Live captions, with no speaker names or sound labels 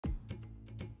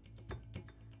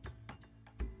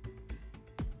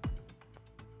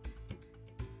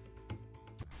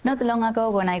Not long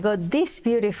ago, when I got this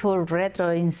beautiful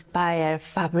retro-inspired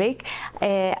fabric,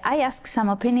 I asked some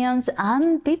opinions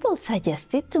and people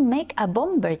suggested to make a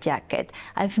bomber jacket.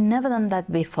 I've never done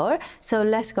that before, so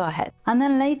let's go ahead. And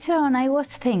then later on I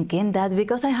was thinking that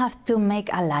because I have to make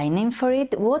a lining for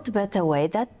it, what better way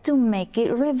than to make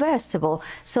it reversible.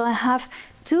 So I have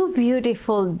two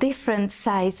beautiful different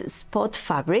size spot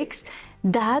fabrics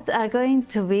that are going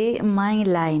to be my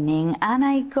lining, and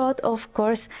I got, of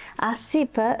course, a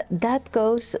zipper that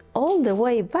goes all the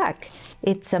way back.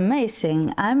 It's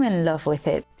amazing. I'm in love with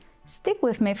it. Stick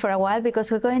with me for a while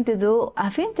because we're going to do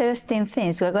a few interesting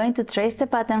things. We're going to trace the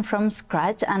pattern from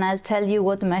scratch and I'll tell you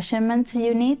what measurements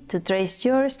you need to trace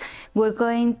yours. We're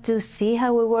going to see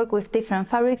how we work with different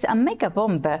fabrics and make a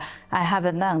bomber. I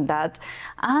haven't done that.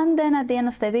 And then at the end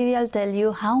of the video I'll tell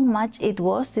you how much it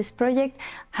was, this project,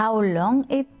 how long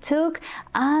it took,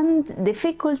 and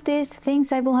difficulties,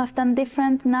 things I would have done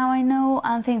different now I know,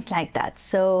 and things like that.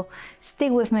 So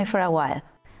stick with me for a while.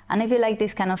 And if you like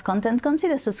this kind of content,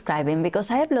 consider subscribing because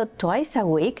I upload twice a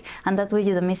week and that way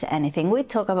you don't miss anything. We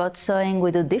talk about sewing,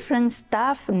 we do different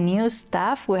stuff, new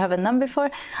stuff we haven't done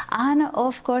before, and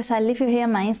of course I'll leave you here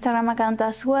my Instagram account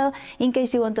as well in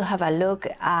case you want to have a look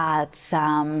at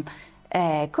some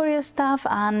curious stuff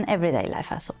and everyday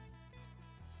life as well.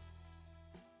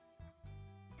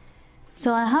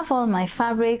 So I have all my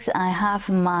fabrics, I have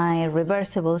my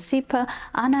reversible zipper,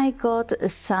 and I got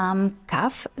some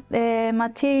cuff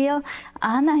material,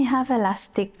 and I have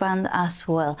elastic band as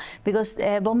well, because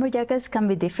bomber jackets can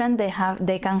be different.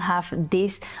 They can have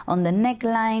this on the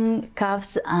neckline,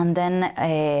 cuffs, and then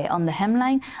on the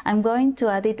hemline. I'm going to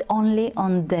add it only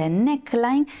on the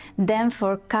neckline. Then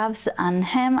for cuffs and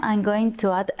hem, I'm going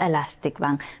to add elastic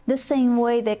band. The same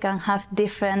way they can have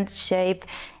different shape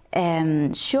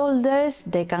shoulders,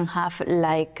 they can have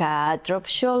like a drop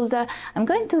shoulder. I'm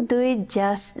going to do it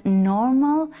just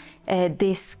normal,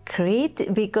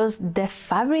 discreet, because the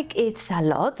fabric is a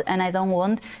lot and I don't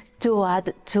want to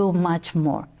add too much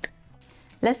more.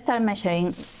 Let's start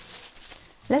measuring.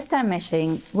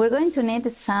 We're going to need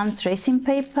some tracing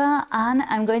paper and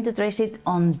I'm going to trace it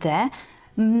on there.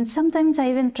 Sometimes I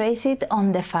even trace it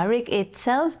on the fabric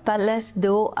itself, but let's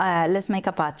make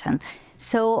a pattern.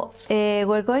 So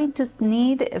we're going to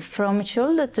need from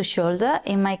shoulder to shoulder,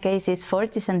 in my case is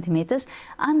 40 centimeters,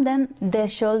 and then the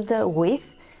shoulder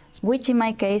width, which in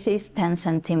my case is 10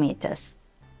 centimeters.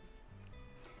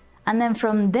 And then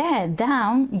from there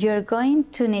down, you're going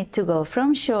to need to go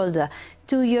from shoulder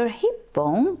to your hip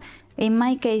bone, in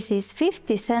my case is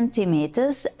 50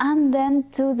 centimeters, and then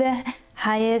to the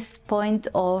highest point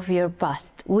of your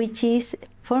bust, which is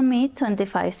for me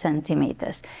 25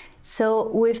 centimeters. So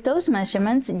with those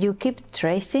measurements you keep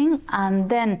tracing, and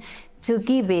then to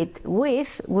give it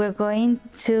width we're going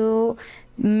to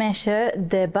measure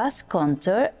the bust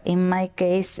contour, in my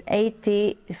case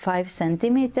 85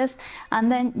 centimeters,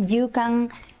 and then you can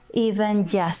even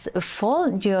just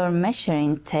fold your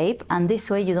measuring tape, and this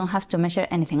way you don't have to measure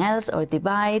anything else or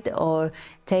divide or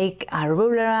take a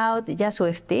ruler out. Just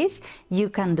with this you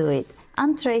can do it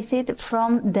and trace it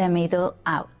from the middle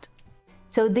out.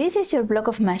 So this is your block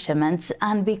of measurements,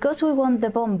 and because we want the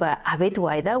bomber a bit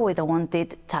wider, we don't want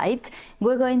it tight,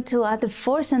 we're going to add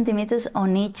 4 centimeters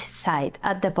on each side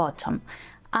at the bottom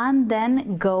and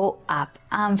then go up,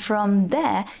 and from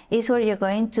there is where you're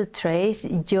going to trace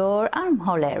your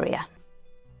armhole area.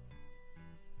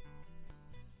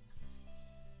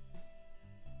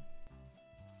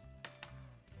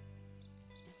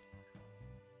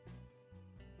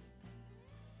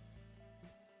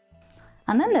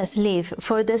 And then the sleeve.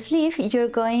 For the sleeve you're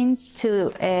going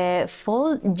to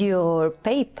fold your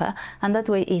paper, and that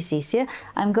way is easier.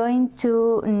 I'm going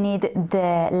to need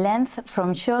the length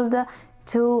from shoulder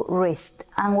to wrist,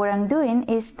 and what I'm doing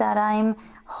is that I'm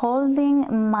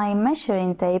holding my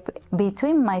measuring tape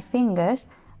between my fingers,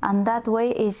 and that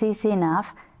way is easy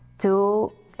enough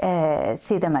to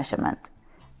see the measurement.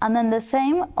 And then the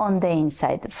same on the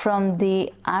inside, from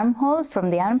the armhole, from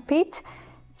the armpit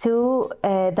to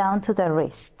down to the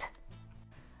wrist.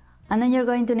 And then you're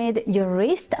going to need your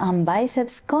wrist and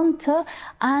biceps contour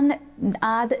and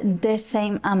add the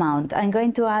same amount. I'm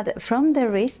going to add from the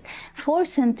wrist 4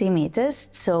 centimeters,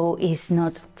 so it's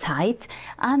not tight,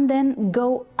 and then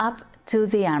go up to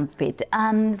the armpit,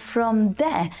 and from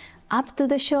there up to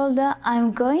the shoulder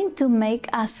I'm going to make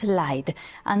a slide,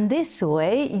 and this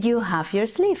way you have your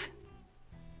sleeve.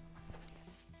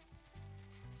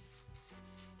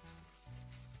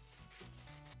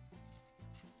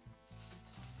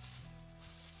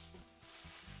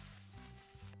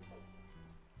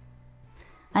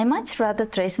 I much rather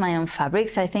trace my own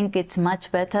fabrics. I think it's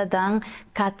much better than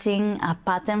cutting a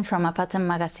pattern from a pattern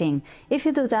magazine. If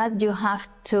you do that, you have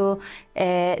to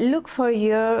look for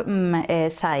your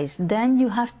size. Then you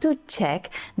have to check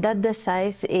that the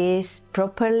size is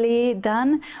properly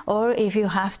done, or if you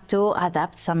have to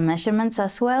adapt some measurements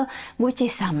as well, which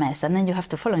is a mess. And then you have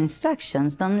to follow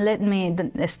instructions. Don't let me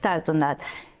start on that.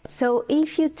 So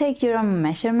if you take your own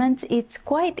measurements, it's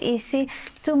quite easy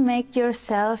to make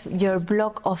yourself your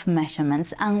block of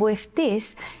measurements. And with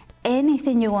this,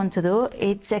 anything you want to do,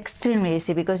 it's extremely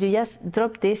easy, because you just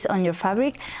drop this on your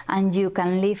fabric and you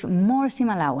can leave more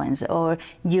seam allowance, or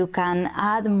you can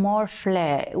add more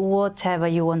flare, whatever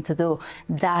you want to do,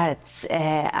 darts,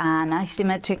 an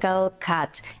asymmetrical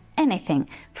cut, anything.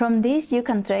 From this you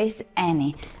can trace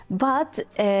any, but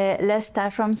let's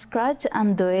start from scratch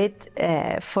and do it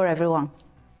for everyone.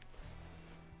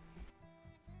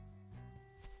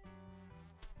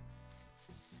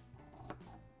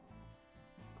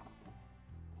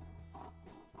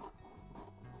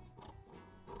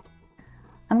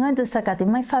 I'm going to start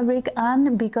cutting my fabric,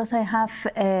 and because I have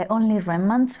only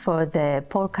remnants for the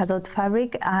polka dot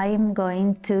fabric, I'm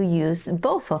going to use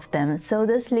both of them. So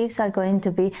the sleeves are going to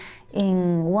be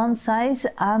in one size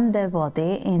and the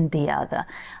body in the other.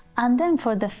 And then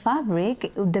for the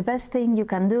fabric, the best thing you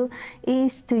can do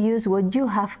is to use what you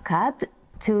have cut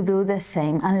to do the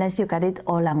same, unless you cut it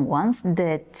all at once,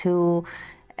 the two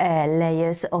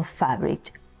layers of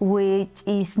fabric, which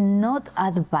is not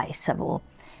advisable.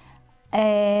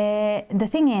 The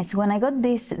thing is, when I got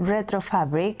this retro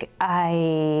fabric,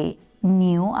 I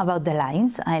knew about the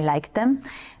lines, I liked them,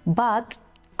 but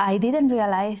I didn't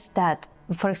realize that,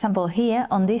 for example, here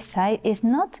on this side is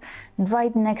not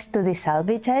right next to the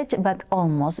selvage edge, but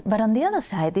almost, but on the other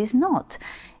side is not.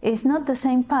 It's not the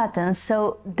same pattern,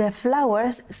 so the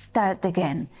flowers start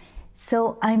again.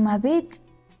 So I'm a bit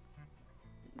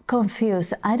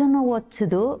confused. I don't know what to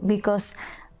do, because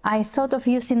I thought of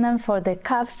using them for the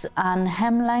cuffs and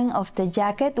hemline of the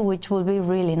jacket, which would be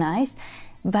really nice,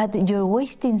 but you're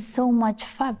wasting so much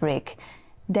fabric.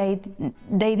 The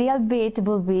ideal bit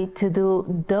would be to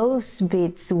do those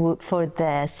bits for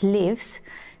the sleeves,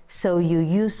 so you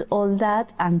use all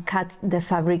that and cut the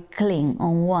fabric clean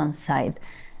on one side.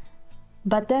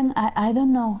 But then I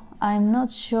don't know, I'm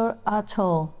not sure at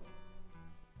all.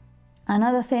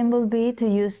 Another thing would be to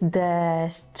use the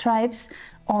stripes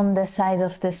on the side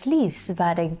of the sleeves,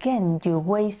 but again, you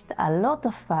waste a lot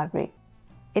of fabric.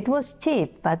 It was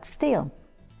cheap, but still.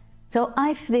 So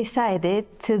I've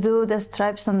decided to do the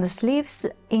stripes on the sleeves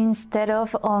instead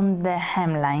of on the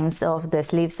hemlines of the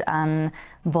sleeves and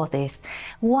bodies.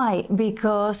 Why?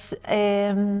 Because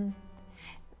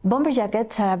bomber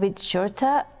jackets are a bit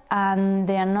shorter and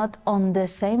they are not on the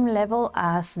same level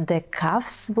as the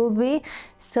cuffs would be,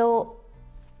 so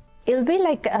it'll be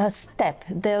like a step,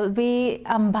 there'll be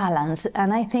unbalanced,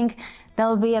 and I think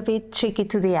that'll be a bit tricky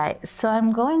to the eye. So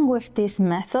I'm going with this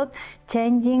method,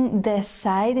 changing the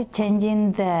side,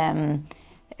 changing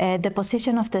the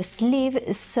position of the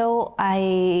sleeve, so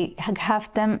I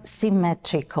have them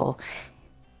symmetrical,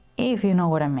 if you know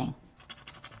what I mean.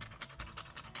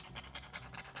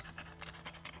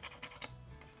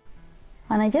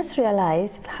 And I just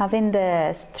realized, having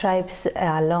the stripes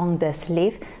along the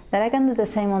sleeve, that I can do the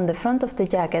same on the front of the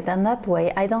jacket, and that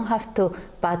way I don't have to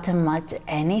pattern match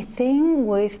anything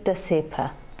with the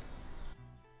zipper.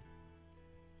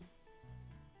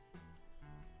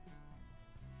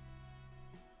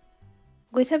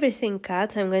 With everything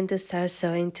cut, I'm going to start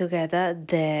sewing together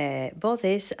the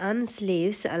bodies and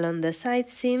sleeves along the side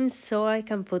seams so I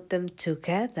can put them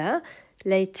together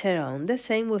later on, the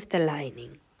same with the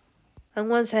lining. And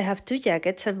once I have two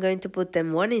jackets, I'm going to put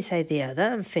them one inside the other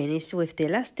and finish with the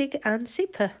elastic and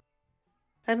zipper.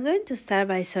 I'm going to start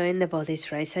by sewing the bodies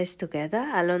right sides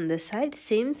together along the side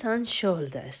seams and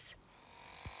shoulders.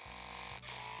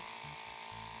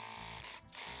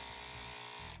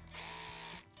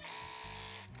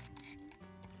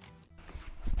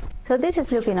 So this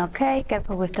is looking okay,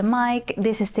 careful with the mic,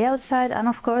 this is the outside, and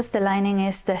of course the lining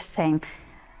is the same.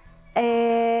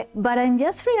 But I'm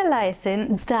just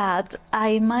realizing that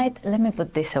I might, let me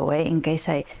put this away in case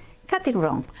I cut it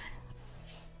wrong.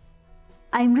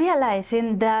 I'm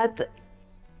realizing that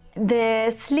the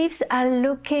sleeves are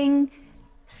looking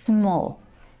small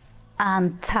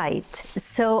and tight.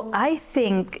 So I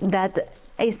think that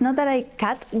it's not that I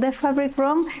cut the fabric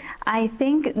wrong, I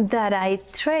think that I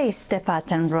traced the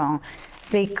pattern wrong,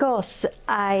 because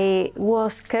I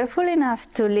was careful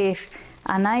enough to leave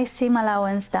a nice seam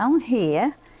allowance down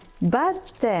here,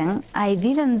 but then I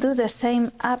didn't do the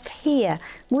same up here,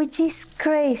 which is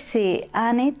crazy,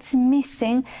 and it's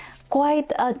missing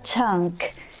quite a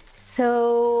chunk,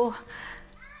 so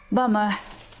bummer.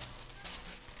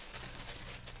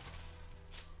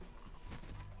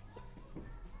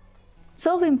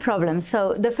 Solving problems.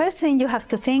 So the first thing you have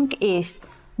to think is,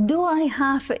 do I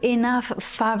have enough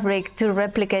fabric to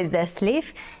replicate the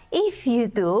sleeve? If you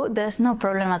do, there's no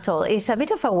problem at all. It's a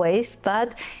bit of a waste,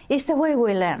 but it's the way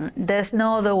we learn. There's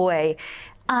no other way.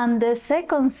 And the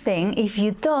second thing, if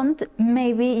you don't,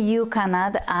 maybe you can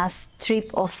add a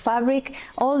strip of fabric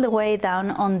all the way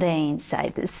down on the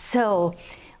inside. So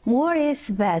what is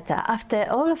better? After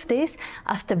all of this,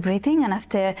 after breathing and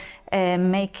after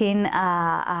making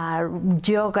a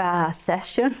yoga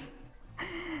session,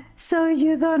 so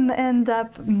you don't end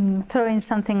up throwing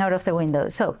something out of the window.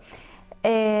 So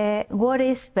what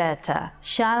is better?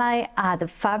 Shall I add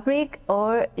fabric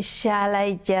or shall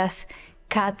I just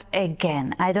cut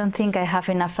again? I don't think I have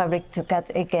enough fabric to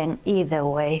cut again either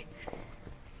way,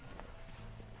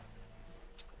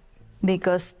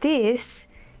 because this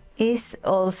is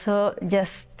also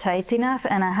just tight enough,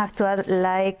 and I have to add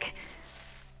like,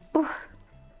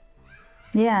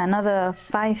 yeah, another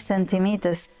 5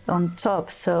 centimeters on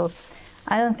top. So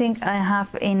I don't think I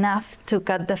have enough to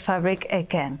cut the fabric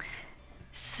again.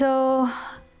 So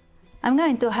I'm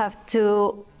going to have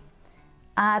to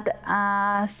add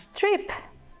a strip.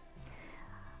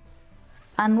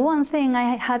 And one thing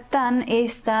I had done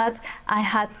is that I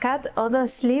had cut other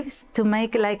sleeves to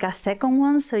make like a second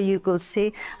one, so you could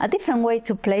see a different way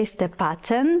to place the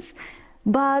patterns.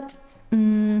 But,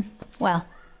 well,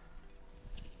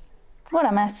 what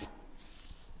a mess.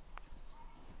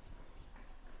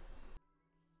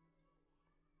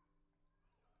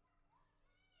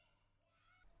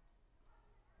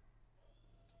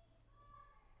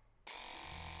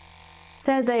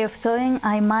 Third day of sewing,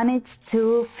 I managed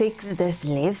to fix the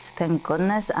sleeves. Thank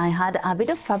goodness. I had a bit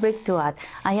of fabric to add.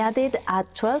 I added a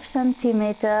 12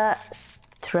 centimeter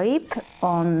strip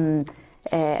on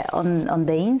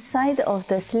the inside of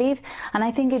the sleeve, and I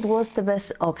think it was the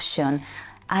best option.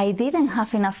 I didn't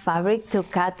have enough fabric to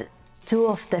cut two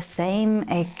of the same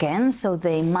again, so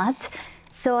they match.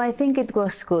 So I think it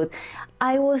was good.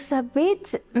 I was a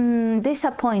bit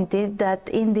disappointed that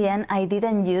in the end I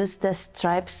didn't use the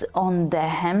stripes on the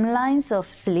hemlines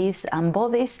of sleeves and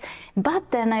bodies,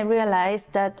 but then I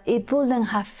realized that it wouldn't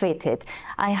have fitted.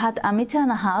 I had 1.5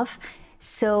 meters,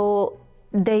 so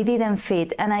they didn't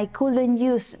fit, and I couldn't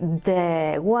use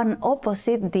the one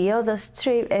opposite, the other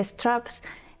straps,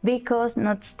 because,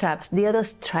 not straps, the other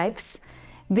stripes,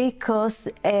 because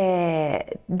they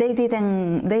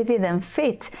didn't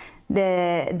fit.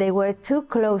 They were too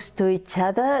close to each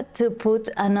other to put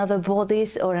another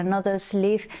bodice or another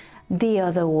sleeve the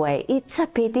other way. It's a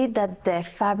pity that the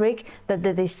fabric, that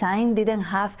the design didn't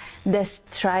have the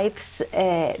stripes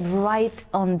right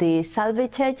on the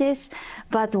selvage edges,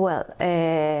 but well,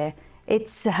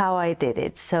 it's how I did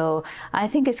it, so I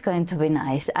think it's going to be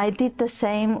nice. I did the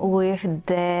same with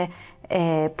the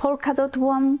polka dot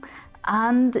one,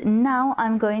 and now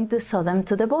I'm going to sew them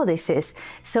to the bodices.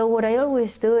 So what I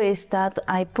always do is that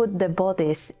I put the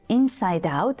bodice inside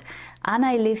out and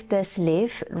I leave the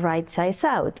sleeve right size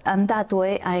out, and that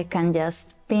way I can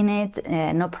just pin it,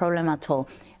 no problem at all.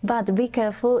 But be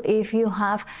careful if you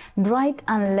have right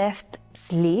and left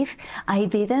sleeve. I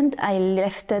didn't, I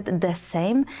left it the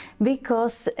same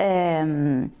because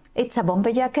it's a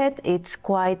bomber jacket, it's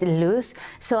quite loose,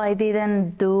 so I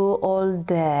didn't do all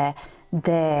the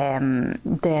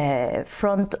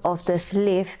front of the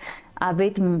sleeve a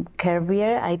bit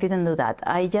curvier. I didn't do that.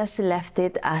 I just left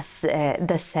it as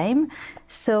the same,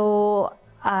 so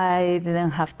I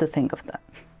didn't have to think of that.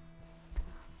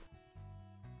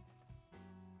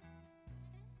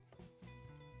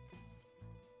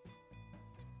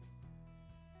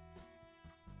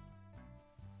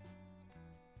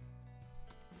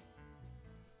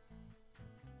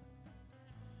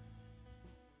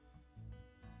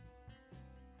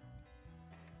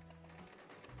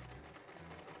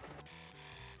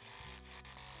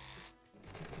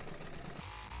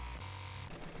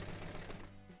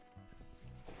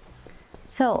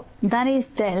 So that is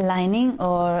the lining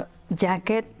or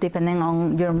jacket, depending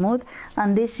on your mood,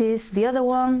 and this is the other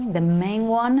one, the main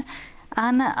one,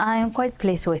 and I'm quite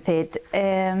pleased with it.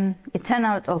 It turned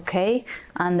out okay,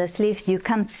 and the sleeves you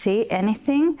can't see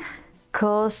anything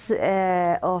because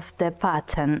of the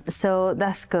pattern, so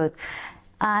that's good.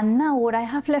 And now what I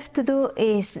have left to do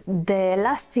is the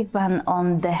elastic band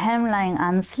on the hemline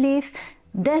and sleeve.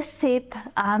 the zip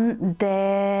and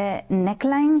the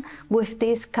neckline with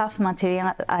this cuff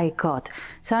material I got.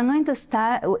 So I'm going to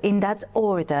start in that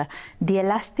order. The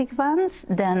elastic bands,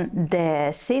 then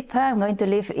the zipper. I'm going to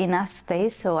leave enough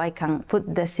space so I can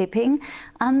put the zipping,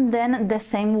 and then the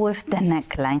same with the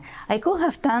neckline. I could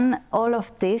have done all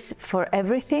of this for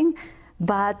everything,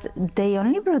 but they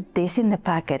only brought this in the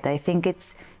packet. I think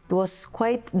it was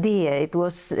quite dear. It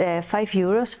was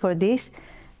 €5 for this.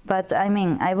 But I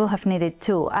mean, I will have needed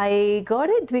two. I got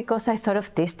it because I thought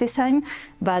of this design,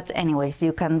 but anyways,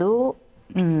 you can do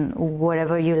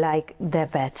whatever you like, the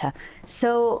better.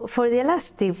 So for the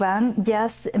elastic band,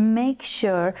 just make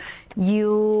sure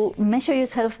you measure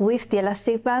yourself with the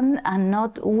elastic band and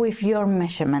not with your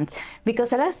measurement,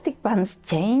 because elastic bands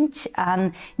change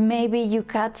and maybe you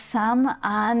cut some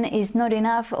and it's not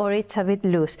enough or it's a bit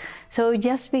loose. So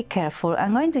just be careful.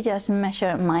 I'm going to just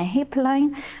measure my hip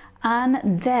line,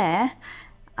 and there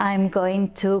I'm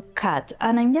going to cut,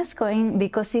 and I'm just going,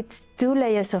 because it's 2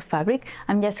 layers of fabric,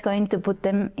 I'm just going to put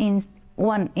them in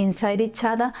one inside each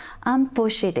other and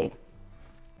push it in.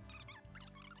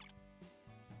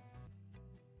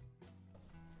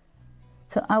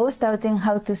 So I was doubting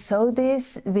how to sew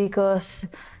this, because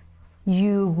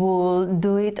you will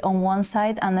do it on one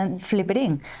side and then flip it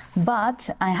in, but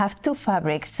I have 2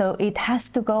 fabrics, so it has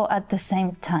to go at the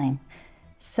same time.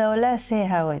 So let's see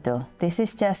how we do. This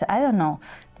is just, I don't know,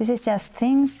 this is just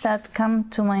things that come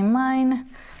to my mind,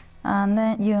 and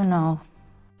then you know.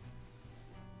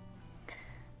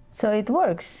 So it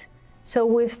works. So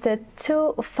with the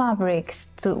 2 fabrics,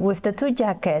 with the 2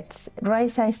 jackets right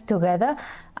size together,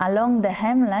 along the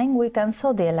hemline we can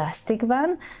sew the elastic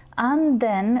band, and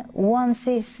then once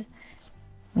it's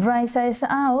right size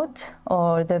out,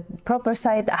 or the proper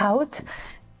side out,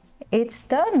 it's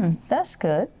done. That's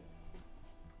good.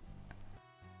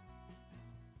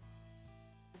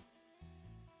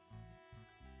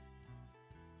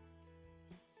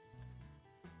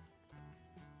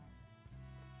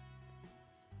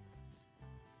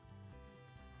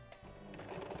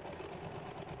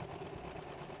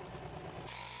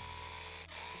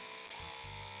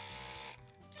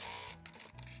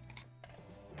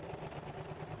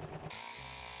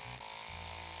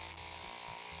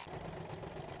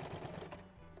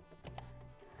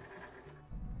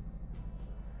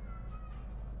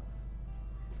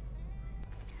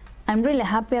 I'm really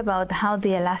happy about how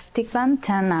the elastic band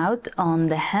turned out on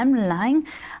the hemline,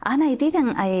 and I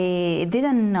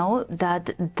didn't know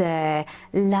that the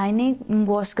lining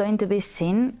was going to be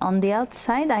seen on the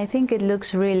outside. I think it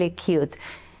looks really cute.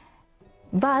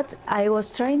 But I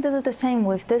was trying to do the same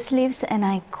with the sleeves and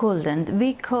I couldn't,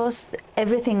 because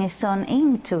everything is sewn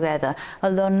in together.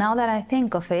 Although now that I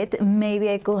think of it, maybe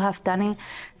I could have done it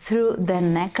through the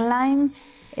neckline.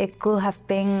 It could have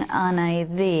been an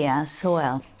idea as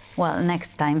well. Well,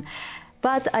 next time.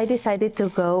 But I decided to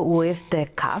go with the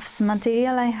cuffs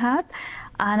material I had,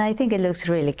 and I think it looks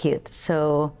really cute,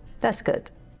 so that's good.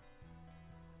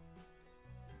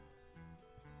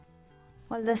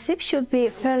 Well, the zip should be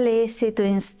fairly easy to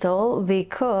install,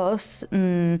 because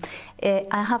I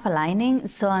have a lining,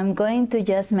 so I'm going to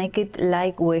just make it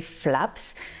like with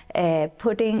flaps,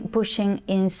 pushing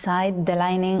inside the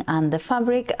lining and the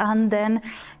fabric, and then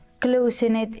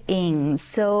closing it in.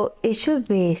 So it should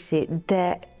be easy.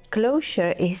 The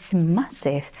closure is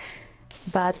massive,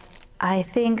 but I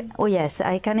think, oh yes,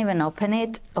 I can even open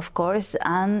it, of course,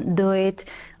 and do it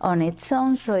on its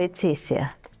own, so it's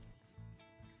easier.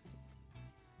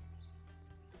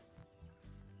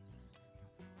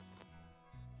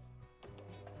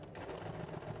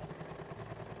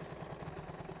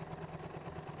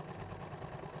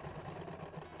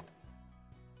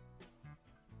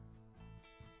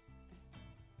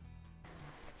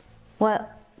 Well,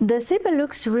 the zipper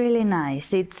looks really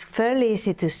nice. It's fairly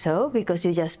easy to sew because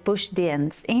you just push the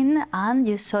ends in and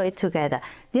you sew it together.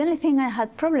 The only thing I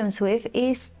had problems with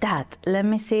is that. Let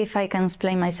me see if I can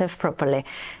explain myself properly.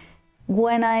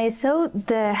 When I sewed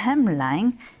the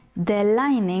hemline, the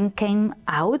lining came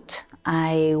out.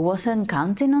 I wasn't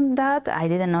counting on that. I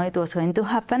didn't know it was going to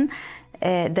happen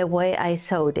the way I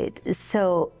sewed it.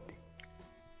 So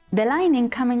the lining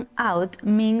coming out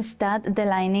means that the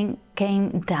lining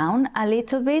came down a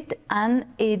little bit and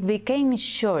it became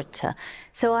shorter.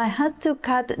 So I had to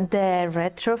cut the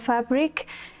retro fabric,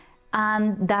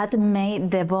 and that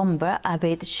made the bomber a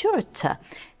bit shorter.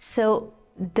 So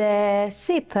the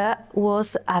zipper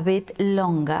was a bit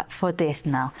longer for this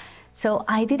now. So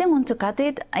I didn't want to cut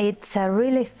it. It's a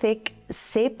really thick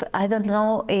zip. I don't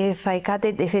know if I cut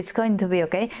it, if it's going to be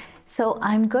okay. So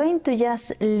I'm going to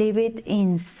just leave it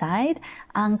inside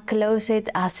and close it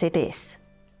as it is.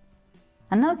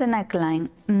 And now the neckline.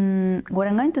 What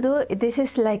I'm going to do, this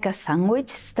is like a sandwich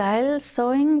style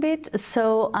sewing bit,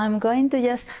 so I'm going to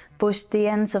just push the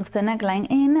ends of the neckline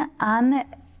in and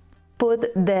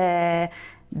put the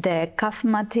cuff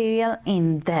material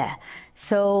in there.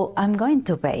 So I'm going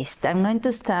to baste. I'm going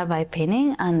to start by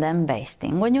pinning and then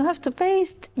basting. When you have to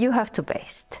baste, you have to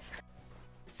baste.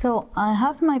 So I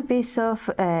have my piece of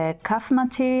cuff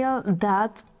material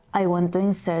that I want to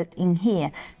insert in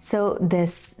here. So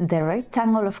the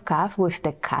rectangle of cuff with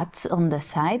the cuts on the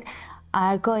side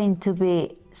are going to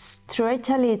be stretched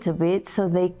a little bit so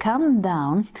they come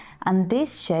down, and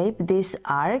this shape, this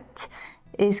arch,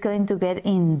 is going to get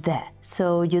in there.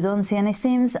 So you don't see any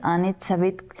seams and it's a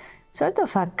bit sort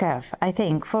of a curve, I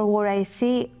think, for what I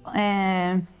see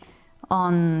on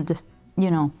the,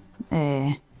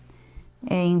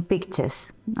 in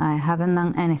pictures. I haven't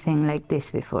done anything like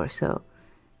this before, so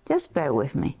just bear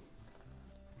with me.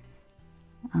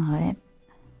 All right.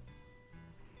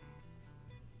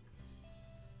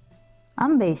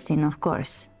 I'm basting, of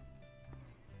course.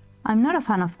 I'm not a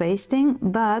fan of basting,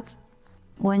 but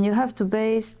when you have to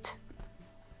baste,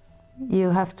 you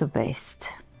have to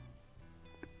baste.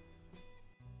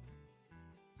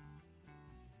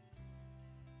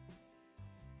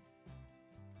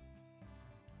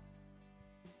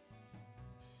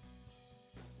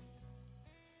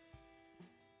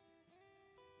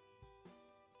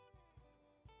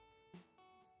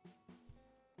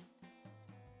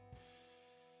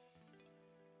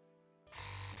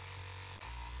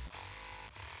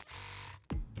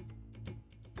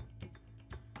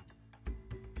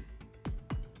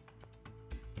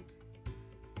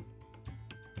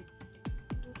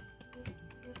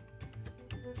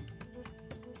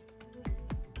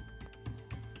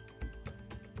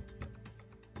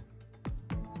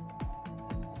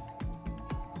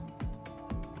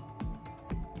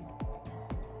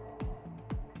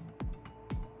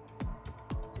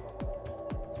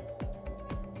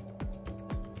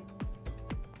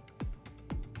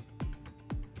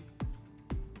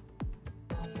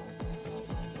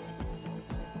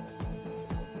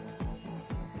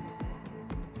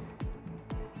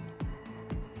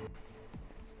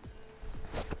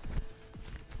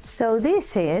 So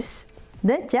this is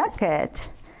the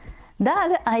jacket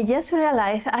that I just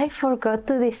realized I forgot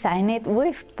to design it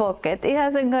with pocket. It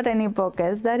hasn't got any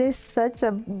pockets. That is such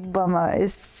a bummer.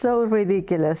 It's so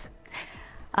ridiculous.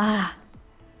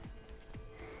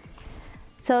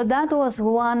 So that was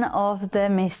one of the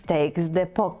mistakes, the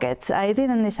pockets. I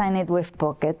didn't design it with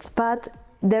pockets, but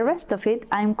the rest of it,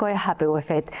 I'm quite happy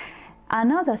with it.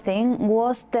 Another thing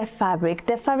was the fabric.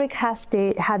 The fabric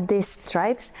had these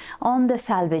stripes on the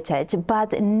selvage edge,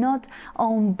 but not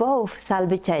on both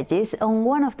selvage edges. On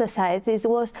one of the sides, it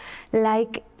was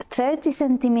like 30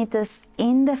 centimeters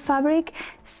in the fabric,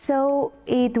 so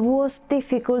it was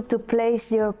difficult to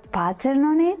place your pattern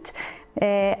on it.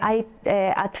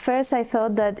 At first I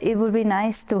thought that it would be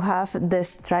nice to have the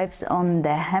stripes on the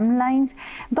hemlines,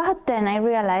 but then I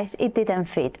realized it didn't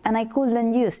fit and I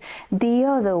couldn't use the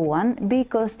other one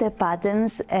because the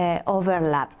patterns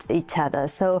overlapped each other.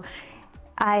 So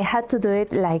I had to do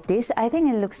it like this. I think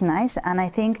it looks nice and I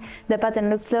think the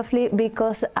pattern looks lovely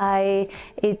because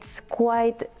it's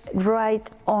quite right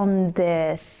on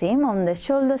the seam, on the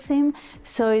shoulder seam,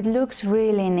 so it looks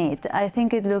really neat. I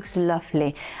think it looks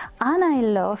lovely, and I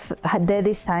love the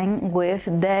design with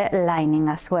the lining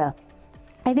as well.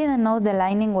 I didn't know the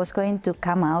lining was going to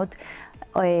come out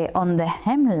on the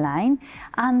hemline,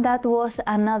 and that was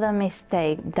another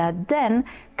mistake, that then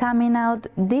coming out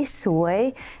this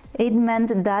way it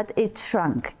meant that it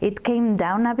shrunk. It came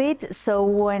down a bit, so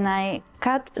when I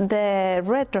cut the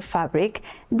retro fabric,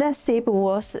 the zip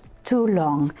was too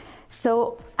long.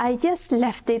 So I just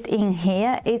left it in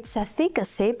here. It's a thicker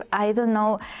zip. I don't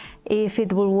know if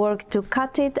it will work to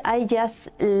cut it. I just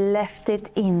left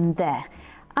it in there.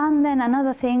 And then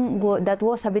another thing that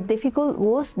was a bit difficult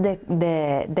was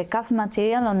the cuff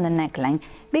material on the neckline,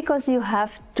 because you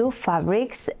have two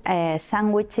fabrics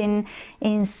sandwiching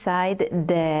inside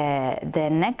the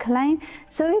neckline,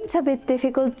 so it's a bit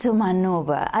difficult to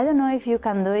maneuver. I don't know if you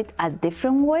can do it a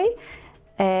different way.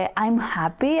 I'm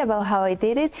happy about how I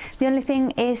did it. The only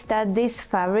thing is that this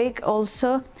fabric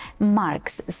also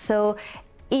marks, so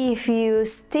if you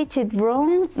stitch it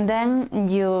wrong, then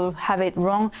you have it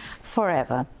wrong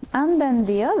forever. And then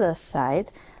the other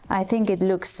side, I think it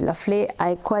looks lovely.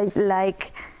 I quite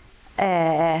like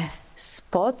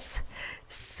spots.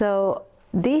 So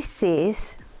this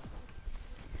is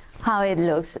how it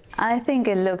looks. I think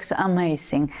it looks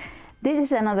amazing. This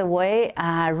is another way,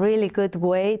 a really good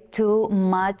way to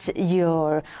match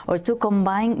or to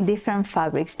combine different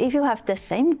fabrics. If you have the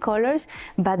same colors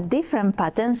but different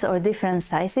patterns or different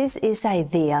sizes, is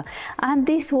ideal. And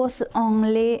this was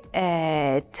only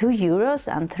 €2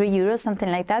 and €3,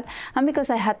 something like that. And because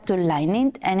I had to line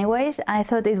it anyways, I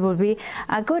thought it would be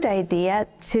a good idea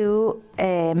to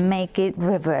make it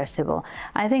reversible.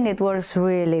 I think it works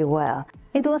really well.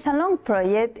 It was a long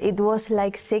project. It was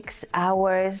like 6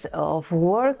 hours of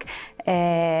work,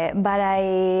 but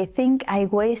I think I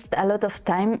wasted a lot of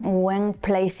time when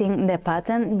placing the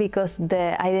pattern because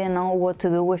I didn't know what to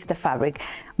do with the fabric.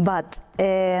 But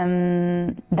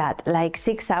that, like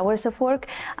 6 hours of work,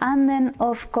 and then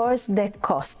of course the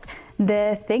cost.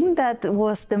 The thing that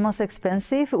was the most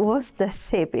expensive was the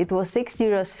zip. It was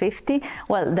 €6.50.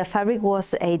 Well, the fabric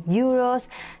was €8,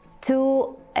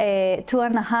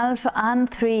 2.5 and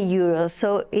 €3,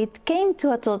 so it came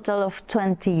to a total of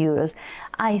 €20.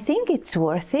 I think it's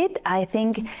worth it. I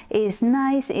think it's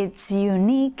nice, it's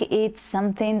unique, it's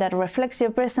something that reflects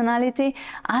your personality,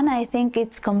 and I think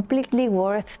it's completely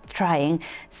worth trying.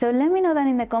 So let me know down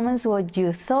in the comments what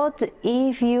you thought.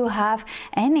 If you have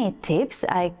any tips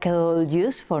I could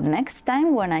use for next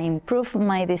time when I improve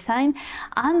my design,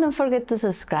 and don't forget to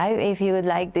subscribe if you would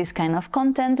like this kind of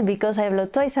content, because I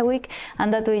upload twice a week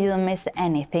and that way you don't miss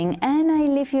anything. And I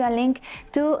leave you a link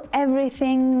to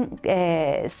everything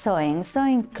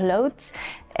sewing clothes,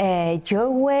 your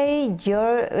way,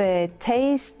 your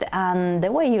taste, and the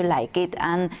way you like it,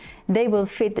 and they will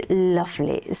fit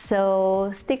lovely. So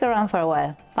stick around for a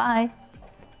while. Bye!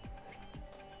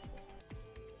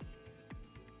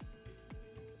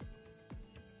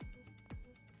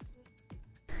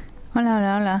 Hola,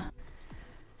 hola, hola.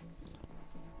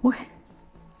 Uy.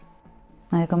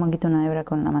 A ver cómo quito una hebra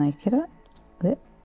con la mano izquierda.